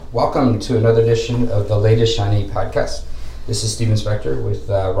Welcome to another edition of the latest Shiny podcast. This is Steven Spector with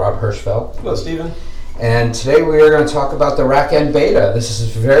Rob Hirschfeld. Hello, Steven. And today we are going to talk about the RackN beta. This is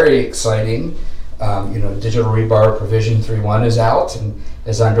very exciting. Digital Rebar Provision 3.1 is out and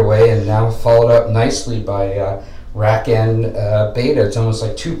is underway, and now followed up nicely by RackN beta. It's almost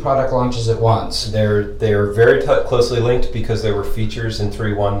like two product launches at once. They're very closely linked because there were features in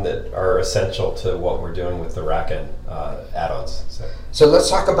 3.1 that are essential to what we're doing with the RackN add-ons. So let's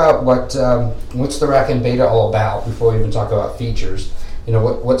talk about what's the RackN beta all about before we even talk about features.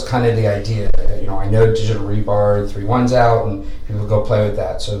 What's kind of the idea? I know Digital Rebar 3.1's out and people go play with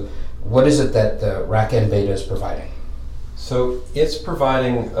that. So what is it that the RackN beta is providing? So it's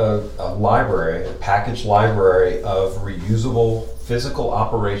providing a packaged library of reusable physical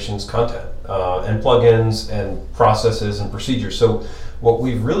operations content and plugins and processes and procedures. So what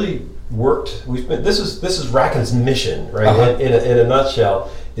we've really this is RackN's mission, right? Uh-huh. In a nutshell,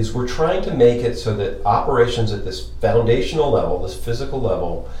 is we're trying to make it so that operations at this foundational level, this physical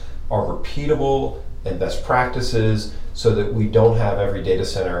level, are repeatable and best practices, so that we don't have every data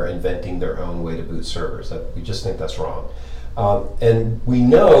center inventing their own way to boot servers. We just think that's wrong. And we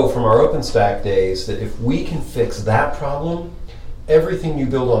know from our OpenStack days that if we can fix that problem, everything you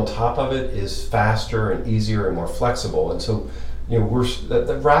build on top of it is faster and easier and more flexible. And so, the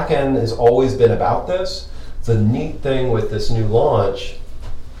RackN has always been about this. The neat thing with this new launch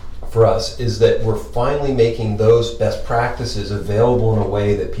for us is that we're finally making those best practices available in a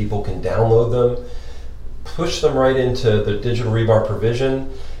way that people can download them, push them right into the Digital Rebar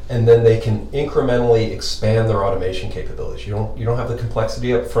Provision, and then they can incrementally expand their automation capabilities. You don't have the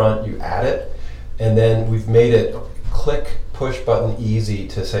complexity up front, you add it, and then we've made it click, push button easy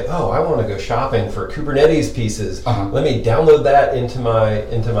to say, oh, I want to go shopping for Kubernetes pieces. Uh-huh. Let me download that into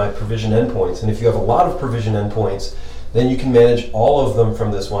my provision endpoints. And if you have a lot of provision endpoints, then you can manage all of them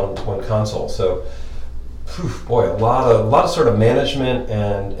from this one console. So, a lot of sort of management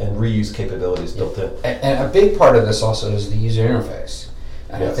and reuse capabilities built in. And a big part of this also is the user interface.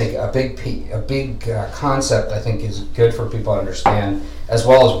 And Yes. I think a big concept I think is good for people to understand, as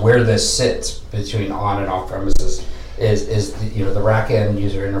well as where this sits between on and off premises, is the RackN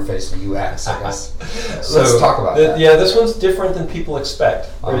user interface, the UX, I guess. Let's talk about that. Yeah, this one's different than people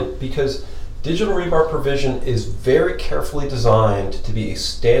expect, right? Uh-huh. Because Digital Rebar Provision is very carefully designed to be a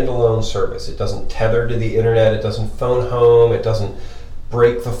standalone service. It doesn't tether to the internet, it doesn't phone home, it doesn't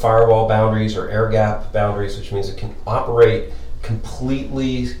break the firewall boundaries or air gap boundaries, which means it can operate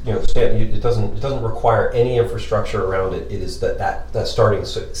completely, it doesn't require any infrastructure around it. It is that starting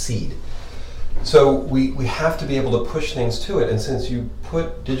seed. So we have to be able to push things to it, and since you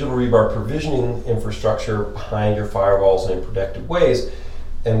put Digital Rebar provisioning infrastructure behind your firewalls in protected ways,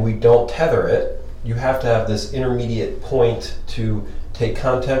 and we don't tether it, you have to have this intermediate point to take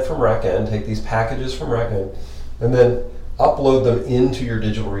content from RackN, take these packages from RackN, and then upload them into your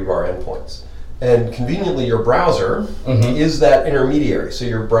Digital Rebar endpoints. And conveniently, your browser is that intermediary. So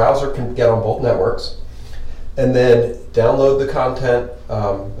your browser can get on both networks and then download the content,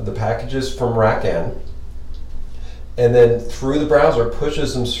 the packages from RackN, and then through the browser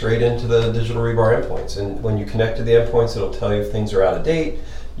pushes them straight into the Digital Rebar endpoints. And when you connect to the endpoints, it'll tell you if things are out of date.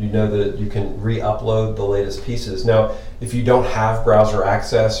 You know that you can re-upload the latest pieces. Now, if you don't have browser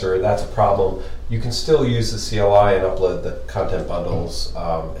access or that's a problem, you can still use the CLI and upload the content bundles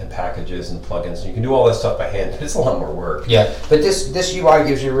and packages and plugins. And you can do all that stuff by hand. It's a lot more work. Yeah, but this UI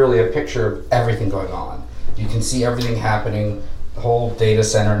gives you really a picture of everything going on. You can see everything happening, the whole data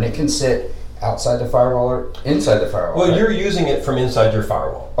center, and it can sit outside the firewall or inside the firewall. Well, right? You're using it from inside your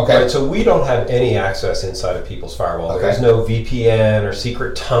firewall. Okay. Right? So we don't have any access inside of people's firewall. Okay. There's no VPN or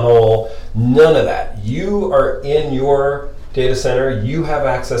secret tunnel, none of that. You are in your data center, you have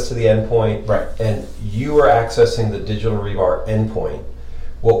access to the endpoint, right, and you are accessing the Digital Rebar endpoint.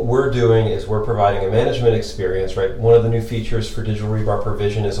 What we're doing is we're providing a management experience, right? One of the new features for Digital Rebar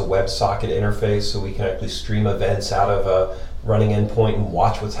Provision is a WebSocket interface, so we can actually stream events out of a running endpoint and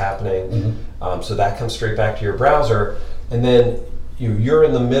watch what's happening. So that comes straight back to your browser, and then you're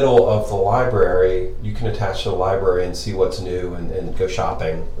in the middle of the library. You can attach to the library and see what's new and go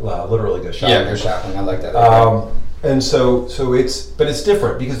shopping. Literally go shopping. Yeah, go shopping. I like that. And so it's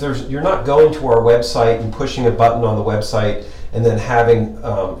different because you're not going to our website and pushing a button on the website and then having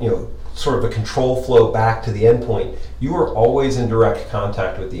sort of a control flow back to the endpoint. You are always in direct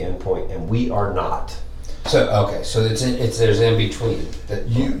contact with the endpoint, and we are not. So there's an in between.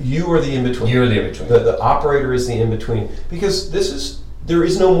 You are the in between. You're the in between. The operator is the in between because there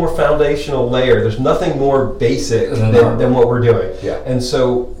is no more foundational layer. There's nothing more basic than what we're doing. Yeah. And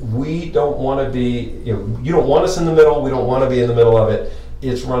so we don't want to be. You don't want us in the middle. We don't want to be in the middle of it.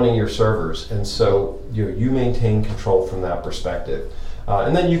 it's running your servers, and so you maintain control from that perspective.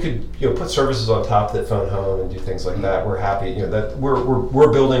 And then you could put services on top that phone home and do things like that. We're happy that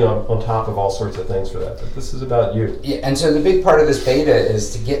we're building on top of all sorts of things for that. But this is about you. Yeah, and so the big part of this beta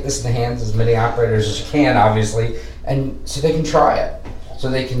is to get this in the hands of as many operators as you can, obviously, and so they can try it, so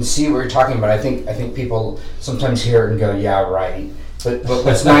they can see what you're talking about. I think people sometimes hear it and go, yeah, right. But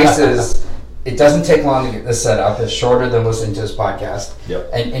what's nice is it doesn't take long to get this set up. It's shorter than listening to this podcast. Yep.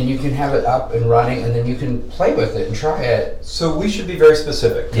 And you can have it up and running, and then you can play with it and try it. So we should be very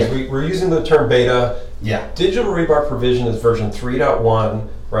specific, because we're using the term beta. Yeah. Digital Rebar Provision is version 3.1,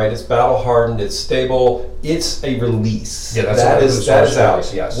 right? It's battle hardened, it's stable, it's a release. Yeah, that is out.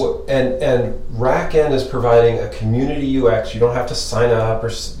 Release, yes. And RackN is providing a community UX. You don't have to sign up or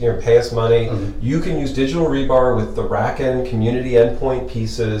pay us money. Mm-hmm. You can use Digital Rebar with the RackN community endpoint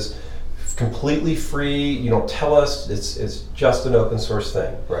pieces, completely free. You don't tell us. It's just an open source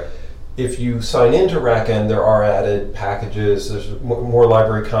thing. Right. If you sign into RackN, there are added packages. There's more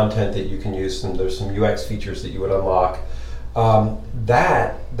library content that you can use, and there's some UX features that you would unlock.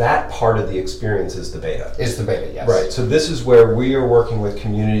 That part of the experience is the beta. Is the beta, yes. Right. So this is where we are working with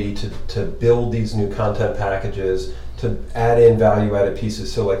community to build these new content packages, to add in value-added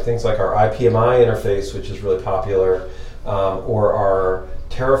pieces. So like things like our IPMI interface, which is really popular, or our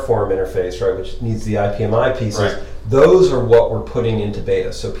Terraform interface, right, which needs the IPMI pieces. Right. Those are what we're putting into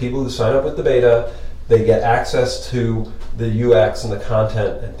beta. So people who sign up with the beta, they get access to the UX and the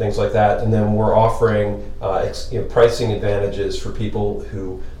content and things like that. And then we're offering pricing advantages for people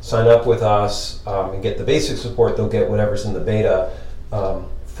who sign up with us and get the basic support. They'll get whatever's in the beta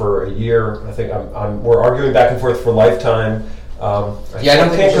for a year. I think we're arguing back and forth for lifetime. I don't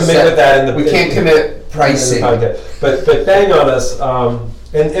think commit with that in the. We can't commit pricing. But bang on us.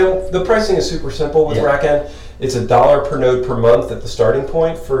 And the pricing is super simple with RackN. It's $1 per node per month at the starting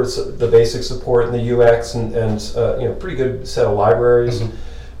point for the basic support and the UX and pretty good set of libraries.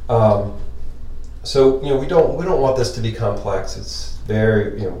 Mm-hmm. So we don't want this to be complex. It's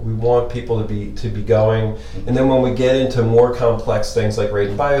very we want people to be going. Mm-hmm. And then when we get into more complex things like RAID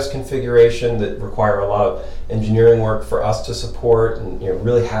and BIOS configuration that require a lot of engineering work for us to support and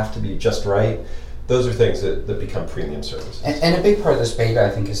really have to be just right. Those are things that become premium services. And a big part of this beta, I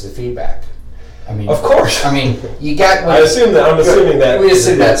think, is the feedback. I mean, of course. I mean, you got. I'm assuming that. We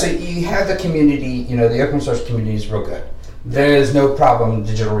assume that. So you have the community. The open source community is real good. There is no problem in the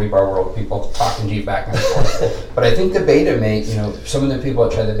Digital Rebar world. People talking to you back and forth. But I think the beta may. Some of the people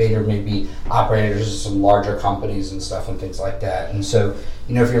that try the beta may be operators of some larger companies and stuff and things like that. And so,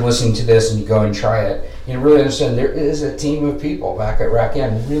 if you're listening to this and you go and try it, really understand there is a team of people back at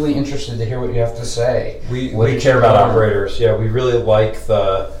RackN really interested to hear what you have to say. We care about operators. Yeah, we really like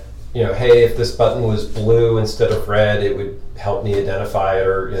the. Hey, if this button was blue instead of red, it would help me identify it,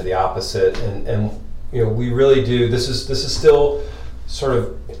 or the opposite. And we really do. This is still sort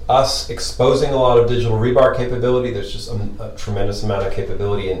of us exposing a lot of Digital Rebar capability. There's just a tremendous amount of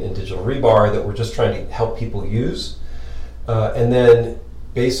capability in Digital Rebar that we're just trying to help people use. And then,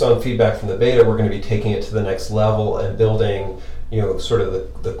 based on feedback from the beta, we're going to be taking it to the next level and building, sort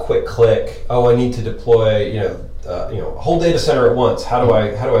of the quick click. Oh, I need to deploy, a whole data center at once. How do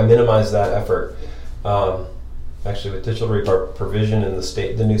I minimize that effort? Actually, with Digital Rebar Provision and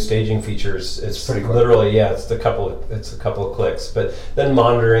the new staging features, it's pretty quick. Literally, it's a couple of clicks. But then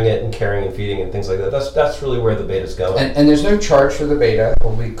monitoring it and carrying and feeding and things like that. That's really where the beta's going. And there's no charge for the beta.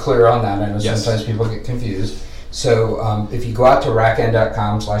 We'll be clear on that. I know Yes. sometimes people get confused. So if you go out to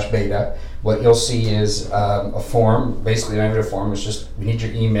rackn.com/beta, what you'll see is a form. Basically, not even a form. It's just we need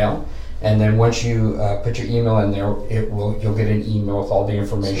your email. And then once you put your email in there, you'll get an email with all the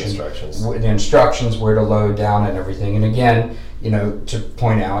information, the instructions, where to load down and everything. And again, to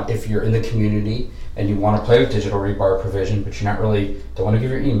point out, if you're in the community and you want to play with Digital Rebar Provision, but you're not really don't want to give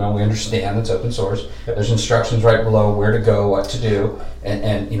your email, we understand it's open source. Yep. There's instructions right below where to go, what to do,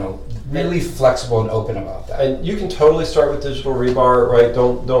 and really flexible and open about that. And you can totally start with Digital Rebar, right?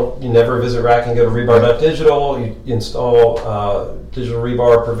 You never visit Rack and go to rebar.digital. You install Digital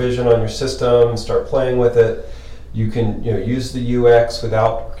Rebar Provision on your system, start playing with it. You can use the UX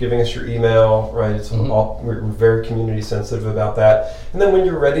without giving us your email, right? It's we're very community sensitive about that. And then when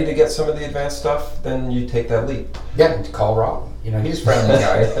you're ready to get some of the advanced stuff, then you take that leap. Yeah, call Rob. He's a friendly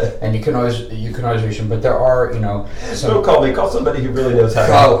guy, and you can always reach him. But there are Don't call me. Call somebody who really knows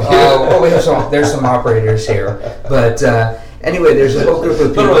how to. There's some operators here, but Anyway, there's a whole group of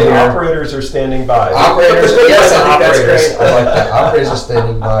people Literally, here. operators are standing by. Operators, yes, I think that's Operators. great. I like that. Operators are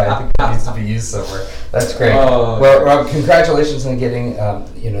standing by. I think that needs to be used somewhere. That's great. Oh, well, Rob, congratulations on getting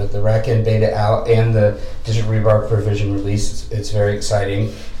the RackN beta out and the Digital Rebar Provision release. It's very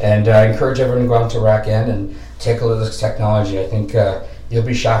exciting, and I encourage everyone to go out to RackN and take a look at this technology. I think you'll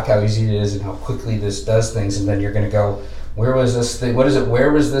be shocked how easy it is and how quickly this does things, and then you're going to go, where was this thing? What is it?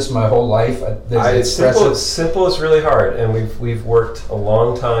 Where was this my whole life? Simple is really hard, and we've worked a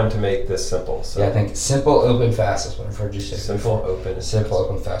long time to make this simple. So yeah, I think simple, open, fast is what I've heard you say. Simple, open, simple,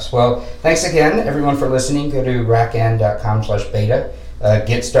 open, fast. Well, thanks again, everyone, for listening. Go to rackn.com/beta.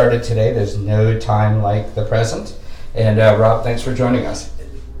 Get started today. There's no time like the present. And Rob, thanks for joining us.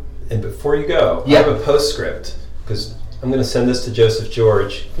 And before you go, I have a postscript because I'm going to send this to Joseph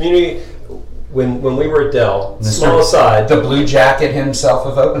George. Community. When we were at Dell, small aside, the blue jacket himself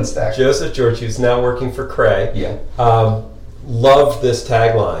of OpenStack, Joseph George, who's now working for Cray, loved this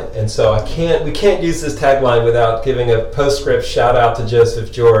tagline, and so we can't use this tagline without giving a postscript shout out to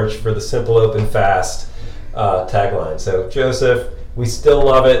Joseph George for the simple, open, fast tagline. So Joseph, we still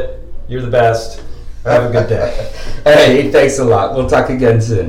love it. You're the best. Have a good day. Hey, thanks a lot. We'll talk again soon.